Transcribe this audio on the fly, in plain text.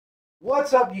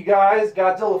What's up, you guys?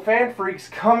 Godzilla Fan Freaks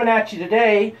coming at you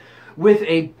today with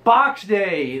a box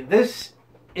day. This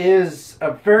is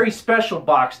a very special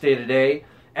box day today.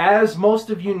 As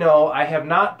most of you know, I have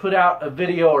not put out a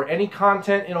video or any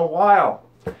content in a while.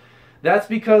 That's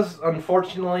because,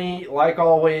 unfortunately, like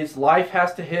always, life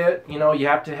has to hit. You know, you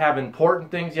have to have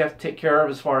important things you have to take care of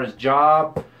as far as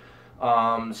job,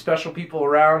 special people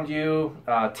around you,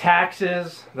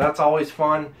 taxes. That's always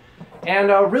fun. And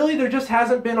really, there just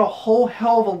hasn't been a whole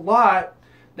hell of a lot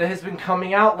that has been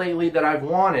coming out lately that I've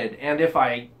wanted. And if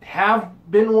I have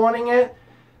been wanting it,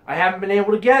 I haven't been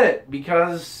able to get it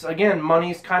because, again,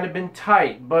 money's kind of been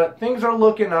tight. But things are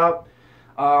looking up.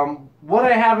 What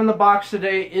I have in the box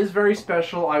today is very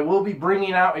special. I will be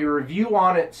bringing out a review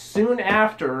on it soon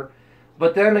after.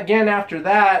 But then again, after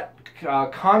that,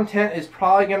 content is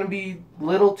probably going to be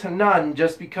little to none,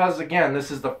 just because, again,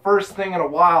 this is the first thing in a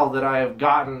while that I have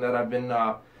gotten that I've been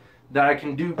that I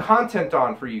can do content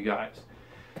on for you guys.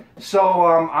 So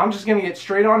I'm just going to get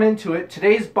straight on into it.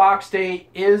 Today's box day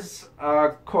is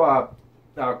thanks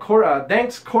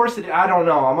Corset. I don't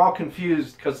know. I'm all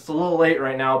confused because it's a little late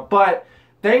right now, but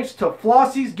thanks to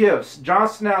Flossie's Gifts, John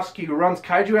Stanowski, who runs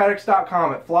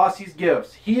KaijuAddicts.com at Flossie's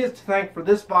Gifts. He is to thank for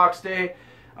this box day.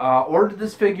 Ordered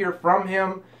this figure from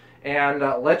him, and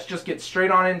let's just get straight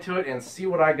on into it and see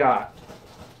what I got.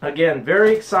 Again,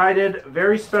 very excited,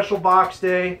 very special box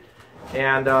day,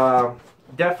 and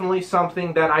definitely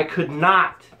something that I could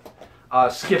not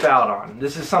skip out on.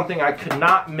 This is something I could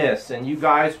not miss, and you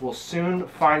guys will soon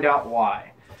find out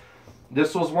why.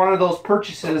 This was one of those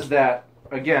purchases that,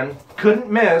 again,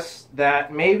 couldn't miss,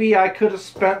 that maybe I could have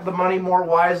spent the money more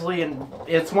wisely, and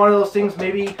it's one of those things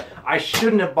maybe I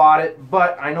shouldn't have bought it,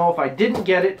 but I know if I didn't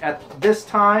get it at this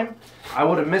time, I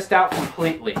would have missed out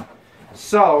completely.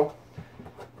 So,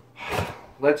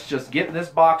 let's just get this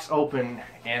box open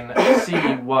and see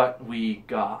what we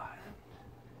got.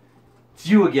 It's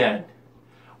you again.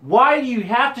 Why do you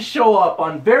have to show up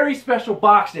on very special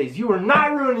box days? You are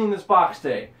not ruining this box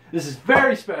day. This is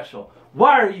very special.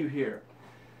 Why are you here?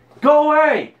 Go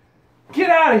away!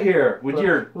 Get out of here with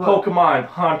your Pokemon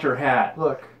Hunter hat.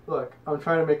 Look, I'm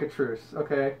trying to make a truce,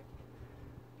 okay?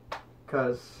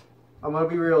 Because I'm going to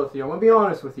be real with you. I'm going to be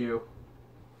honest with you.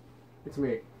 It's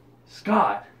me.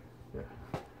 Scott, yeah.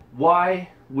 Why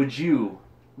would you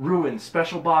ruin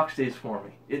special box days for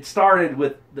me? It started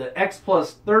with the X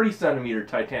Plus 30 centimeter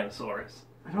Titanosaurus.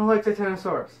 I don't like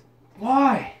Titanosaurus.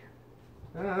 Why?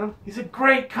 I don't know. He's a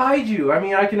great kaiju. I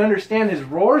mean, I can understand his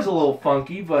roar's a little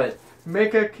funky, but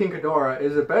Mecha King Ghidorah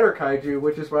is a better kaiju,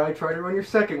 which is why I tried to run your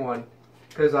second one.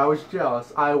 Because I was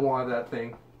jealous. I wanted that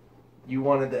thing. You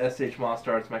wanted the SH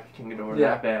Monster Arts Mecha King Ghidorah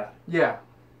that bad? Yeah.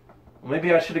 Well,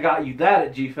 maybe I should have got you that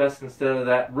at G-Fest instead of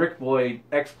that Rick Boy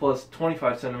X Plus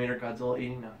 25 centimeter Godzilla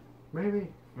 89. Maybe.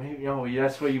 Maybe, oh,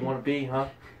 that's where you want to be, huh?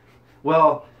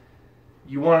 Well,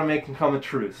 you want to make them come a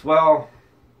truce. Well,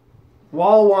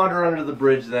 we'll wander under the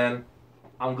bridge then.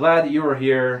 I'm glad that you were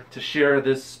here to share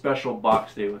this special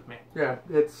box day with me. Yeah,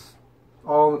 it's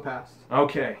all in the past.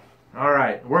 Okay. All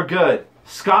right. We're good.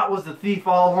 Scott was the thief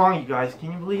all along, you guys.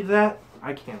 Can you believe that?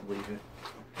 I can't believe it.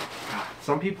 God,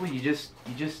 some people you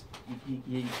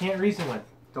can't reason with.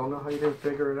 Don't know how you didn't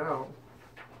figure it out.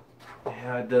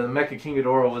 Yeah, the Mecha King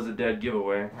Ghidorah was a dead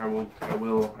giveaway. I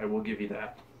will give you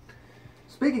that.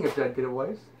 Speaking of dead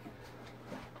giveaways.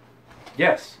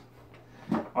 Yes.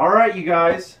 All right, you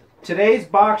guys. Today's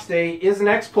box day is an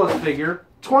X Plus figure,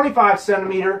 25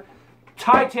 centimeter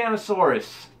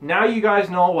Titanosaurus. Now you guys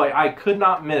know why I could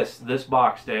not miss this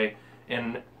box day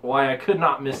and why I could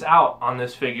not miss out on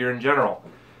this figure in general.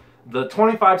 The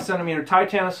 25 centimeter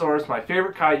Titanosaurus, my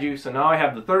favorite kaiju, so now I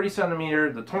have the 30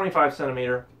 centimeter, the 25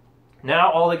 centimeter.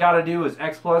 Now all they gotta do is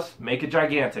X Plus, make it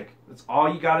gigantic. That's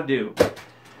all you gotta do.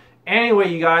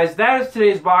 Anyway, you guys, that is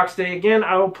today's box day. Again,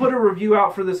 I will put a review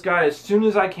out for this guy as soon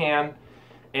as I can.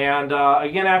 And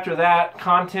again, after that,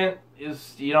 content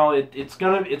is, you know, it's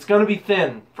gonna be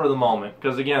thin for the moment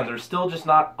because, again, there's still just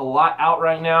not a lot out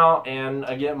right now, and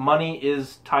again, money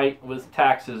is tight with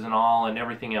taxes and all and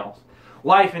everything else,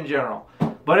 life in general.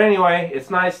 But anyway,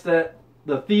 it's nice that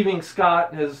the thieving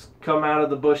Scott has come out of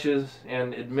the bushes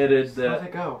and admitted Just that. let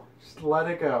it go. Just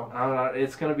let it go.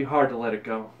 It's gonna be hard to let it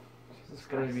go. It's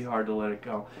going to be hard to let it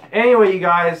go. Anyway, you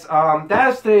guys, that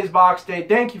is today's box day.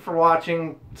 Thank you for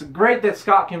watching. It's great that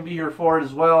Scott can be here for it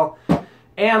as well.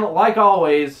 And like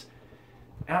always,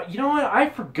 you know what? I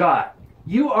forgot.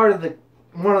 You are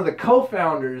one of the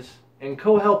co-founders and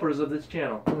co-helpers of this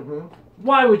channel. Mm-hmm.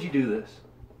 Why would you do this?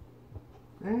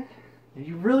 Eh?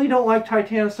 You really don't like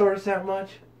Titanosaurus that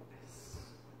much?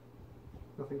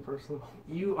 Nothing personal.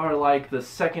 You are like the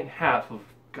second half of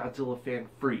Godzilla fan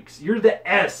freaks. You're the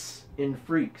S in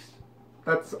freaks.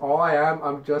 That's all I am.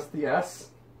 I'm just the S.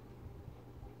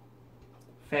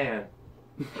 Fan.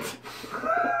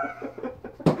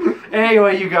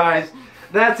 Anyway, you guys,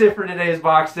 that's it for today's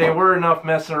box day. We're enough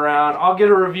messing around. I'll get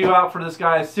a review out for this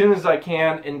guy as soon as I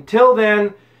can. Until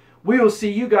then, we will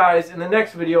see you guys in the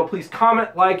next video. Please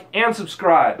comment, like, and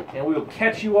subscribe. And we will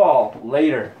catch you all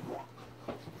later.